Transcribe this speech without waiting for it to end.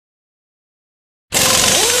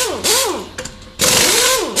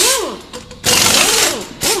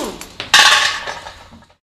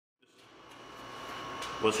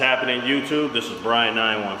What's happening, YouTube? This is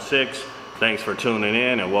Brian916. Thanks for tuning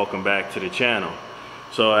in and welcome back to the channel.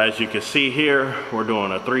 So as you can see here, we're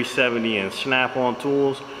doing a 370 in Snap-on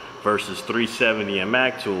tools versus 370 in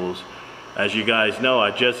Mac tools. As you guys know,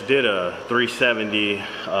 I just did a 370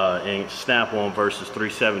 in Snap-on versus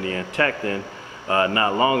 370 in Tekton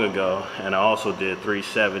not long ago, and I also did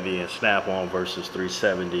 370 in Snap-on versus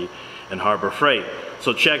 370 in Harbor Freight.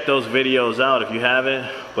 So check those videos out if you haven't.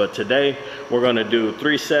 But today we're going to do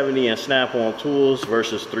 370 in Snap-on tools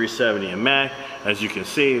versus 370 in Mac. As you can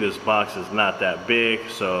see, this box is not that big,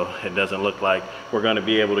 so it doesn't look like we're going to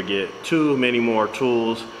be able to get too many more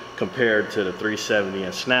tools compared to the 370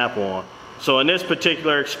 in Snap-on. So in this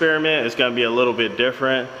particular experiment, it's going to be a little bit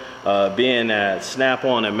different, being that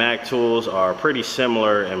Snap-on and Mac tools are pretty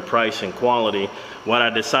similar in price and quality. What I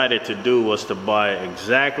decided to do was to buy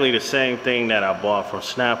exactly the same thing that I bought from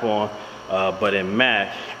Snap-on, but in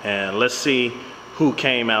Mac, and let's see who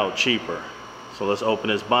came out cheaper. So let's open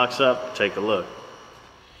this box up, take a look.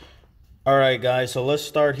 Alright guys, so let's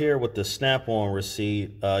start here with the Snap-on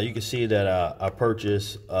receipt. You can see that I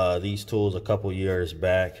purchased these tools a couple years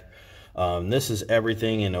back. This is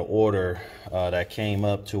everything in the order that came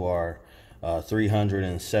up to our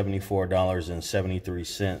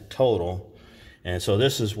 $374.73 total. And so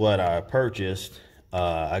this is what I purchased.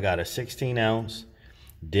 I got a 16-ounce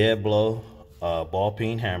dead blow ball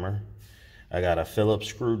peen hammer. I got a Phillips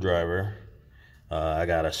screwdriver. I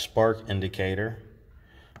got a spark indicator.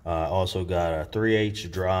 I also got a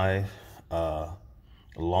 3/8 drive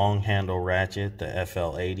long handle ratchet, the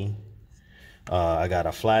FL80. I got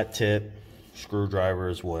a flat tip screwdriver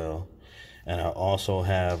as well. And I also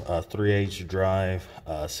have a 3/8 drive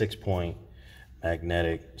 6-point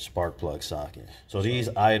magnetic spark plug socket. So these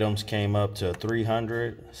items came up to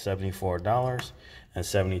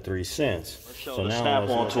 $374.73. So the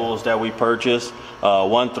Snap-on tools that we purchased,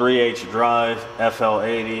 one 3/8 drive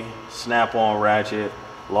FL80 Snap-on ratchet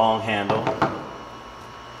long handle,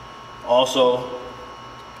 also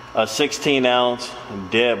a 16-ounce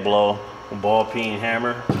dead blow ball peen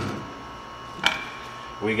hammer.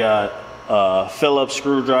 We got a Phillips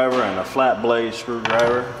screwdriver and a flat blade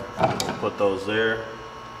screwdriver. Put those there.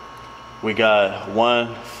 We got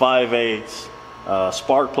one 5/8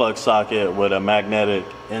 spark plug socket with a magnetic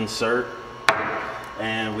insert,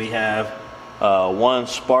 and we have one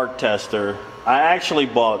spark tester. I actually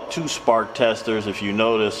bought two spark testers. If you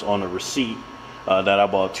notice on the receipt that I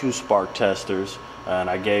bought two spark testers, and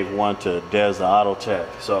I gave one to Des the Auto Tech.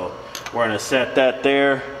 So we're gonna set that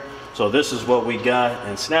there. So this is what we got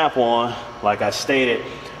in Snap-on. Like I stated,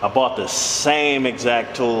 I bought the same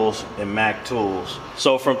exact tools in Mac tools.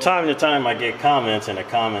 So from time to time I get comments in the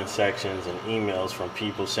comment sections and emails from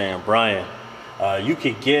people saying, Brian, you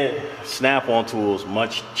could get Snap-on tools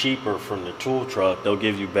much cheaper from the tool truck. They'll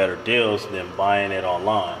give you better deals than buying it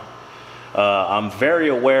online. I'm very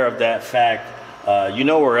aware of that fact. You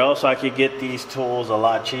know where else I could get these tools a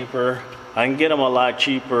lot cheaper? I can get them a lot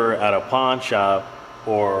cheaper at a pawn shop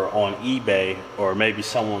or on eBay, or maybe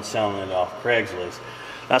someone selling it off Craigslist.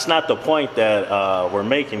 That's not the point that we're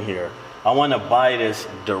making here. I want to buy this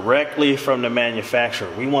directly from the manufacturer.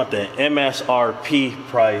 We want the MSRP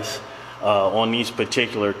price on these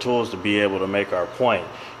particular tools to be able to make our point.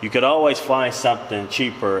 You could always find something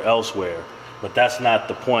cheaper elsewhere, but that's not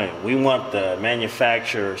the point. We want the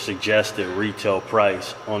manufacturer suggested retail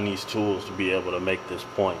price on these tools to be able to make this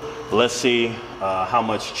point. Let's see how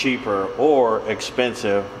much cheaper or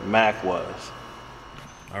expensive Mac was.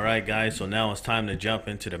 All right guys, so now it's time to jump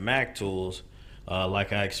into the Mac tools.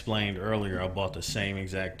 Like I explained earlier, I bought the same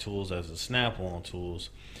exact tools as the Snap-on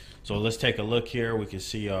tools. So let's take a look here. We can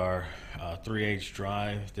see our 3/8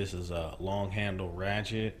 drive. This is a long handle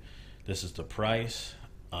ratchet. This is the price.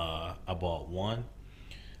 I bought one.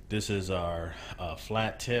 This is our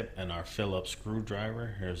flat tip and our Phillips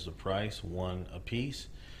screwdriver. Here's the price, one a piece.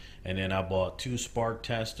 And then I bought two spark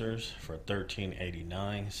testers for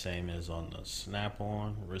 $13.89, same as on the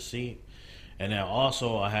Snap-on receipt. And then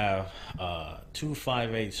also I have two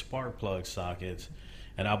 5/8 spark plug sockets,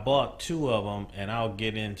 and I bought two of them, and I'll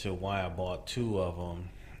get into why I bought two of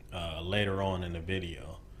them later on in the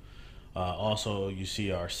video. Also, you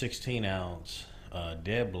see our 16-ounce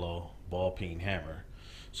dead blow ball peen hammer.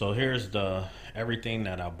 So here's the everything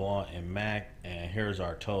that I bought in Mac, and here's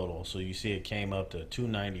our total. So you see it came up to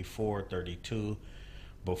 $294.32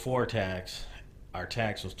 before tax. Our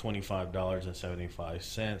tax was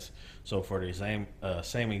 $25.75. So for the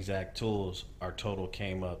same exact tools, our total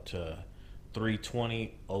came up to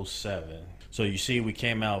 $320.07. So you see we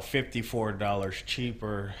came out $54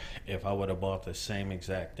 cheaper if I would have bought the same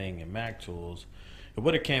exact thing in Mac tools. It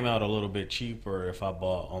would have came out a little bit cheaper if I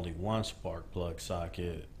bought only one spark plug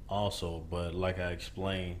socket also, but like I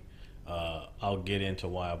explained, I'll get into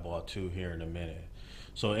why I bought two here in a minute.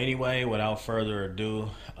 So anyway, without further ado,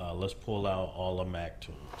 let's pull out all the Mac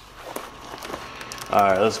tools. All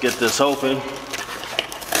right, let's get this open.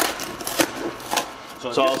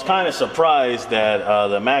 So I was kind of surprised that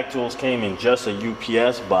the Mac tools came in just a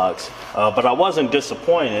UPS box, but I wasn't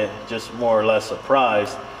disappointed, just more or less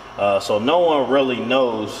surprised. So no one really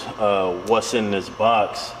knows what's in this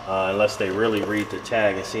box unless they really read the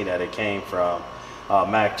tag and see that it came from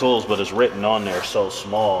Mac tools, but it's written on there so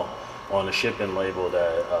small on the shipping label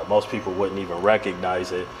that most people wouldn't even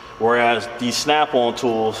recognize it. Whereas these snap-on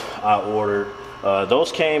tools I ordered,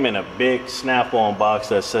 those came in a big snap-on box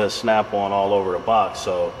that says snap-on all over the box.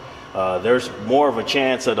 So there's more of a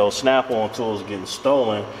chance of those snap-on tools getting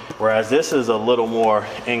stolen, whereas this is a little more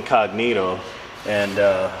incognito and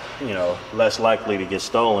you know, less likely to get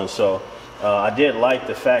stolen. So I did like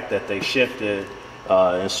the fact that they shipped it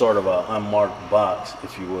in sort of an unmarked box,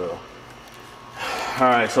 if you will. All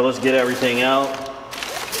right, so let's get everything out.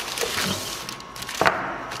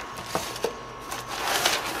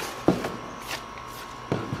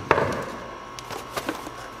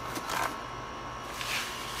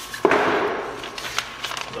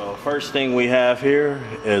 So first thing we have here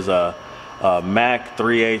is a Mac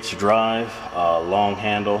 3/8 drive, long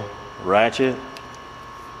handle ratchet.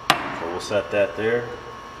 So we'll set that there.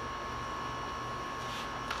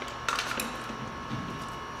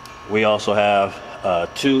 We also have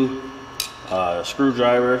two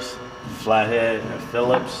screwdrivers, flathead and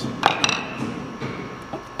Phillips.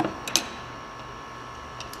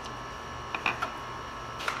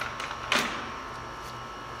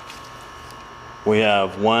 We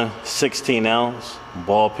have one 16-ounce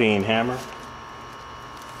ball peen hammer.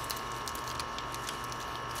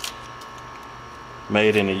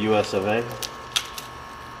 Made in the US of A.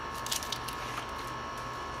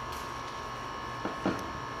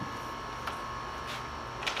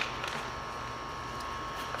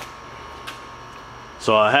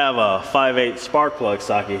 So I have a 5/8 spark plug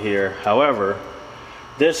socket here. However,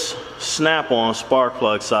 this snap-on spark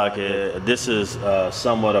plug socket, this is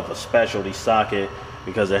somewhat of a specialty socket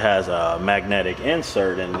because it has a magnetic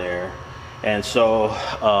insert in there. And so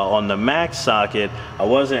on the Mac socket, I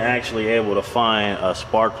wasn't actually able to find a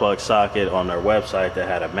spark plug socket on their website that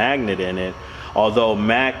had a magnet in it. Although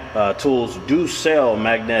Mac tools do sell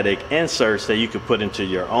magnetic inserts that you could put into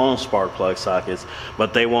your own spark plug sockets,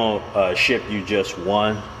 but they won't ship you just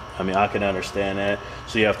one. I mean, I can understand that.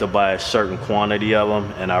 So you have to buy a certain quantity of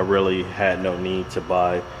them, and I really had no need to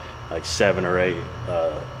buy like 7 or 8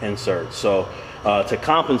 inserts. So to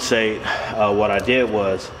compensate, what I did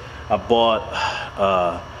was I bought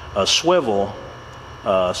a swivel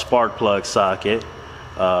spark plug socket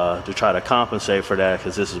to try to compensate for that,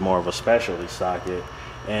 because this is more of a specialty socket.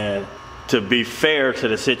 And to be fair to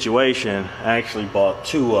the situation, I actually bought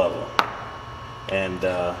 2 of them.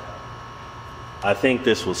 And I think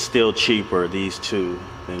this was still cheaper, these 2,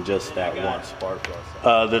 than just that one spark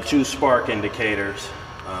plug. The 2 spark indicators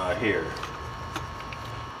here.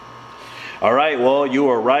 All right, well, you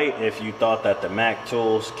were right if you thought that the Mac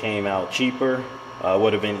tools came out cheaper.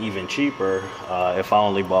 Would have been even cheaper if I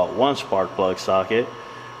only bought 1 spark plug socket.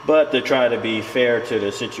 But to try to be fair to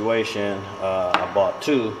the situation, I bought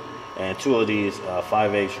 2, and 2 of these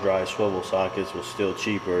 5/8 drive swivel sockets was still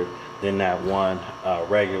cheaper than that one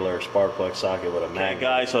regular spark plug socket with a magnet. Okay,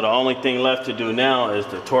 guys, so the only thing left to do now is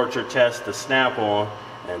to torture test the snap-on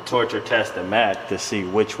and torture test the Mac to see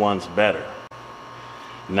which one's better.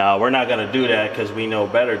 Now, we're not going to do that because we know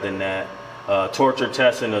better than that. Torture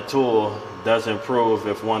testing a tool doesn't prove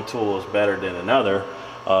if one tool is better than another.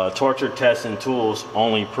 Torture testing tools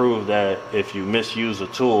only prove that if you misuse a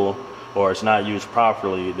tool or it's not used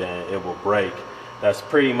properly, then it will break. That's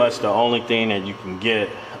pretty much the only thing that you can get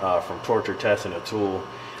from torture testing a tool.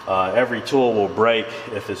 Every tool will break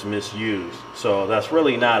if it's misused. So that's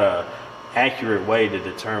really not an accurate way to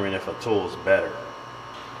determine if a tool is better.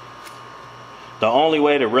 The only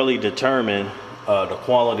way to really determine the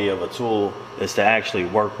quality of a tool is to actually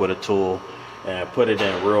work with a tool and put it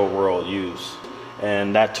in real world use.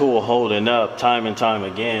 And that tool holding up time and time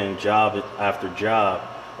again, job after job,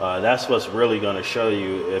 that's what's really going to show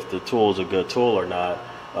you if the tool is a good tool or not.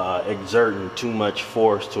 Exerting too much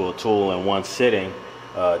force to a tool in one sitting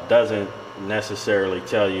doesn't necessarily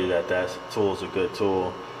tell you that that tool is a good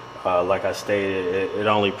tool. Like I stated, it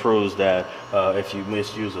only proves that if you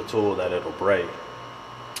misuse a tool that it'll break.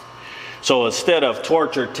 So instead of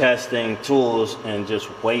torture testing tools and just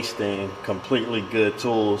wasting completely good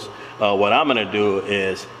tools, what I'm gonna do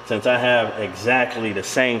is, since I have exactly the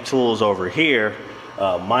same tools over here,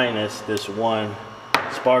 minus this one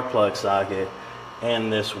spark plug socket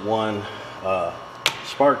and this one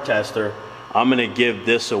spark tester, I'm gonna give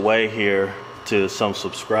this away here to some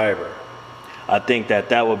subscriber. I think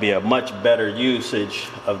that would be a much better usage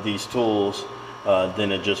of these tools than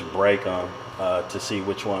to just break them to see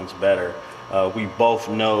which one's better. We both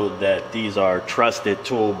know that these are trusted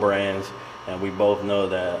tool brands, and we both know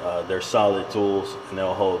that they're solid tools and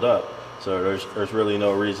they'll hold up. So there's really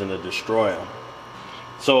no reason to destroy them.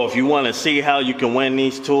 So if you want to see how you can win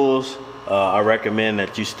these tools, I recommend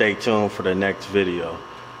that you stay tuned for the next video.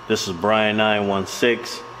 This is Brian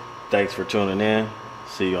 916. Thanks for tuning in.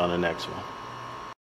 See you on the next one.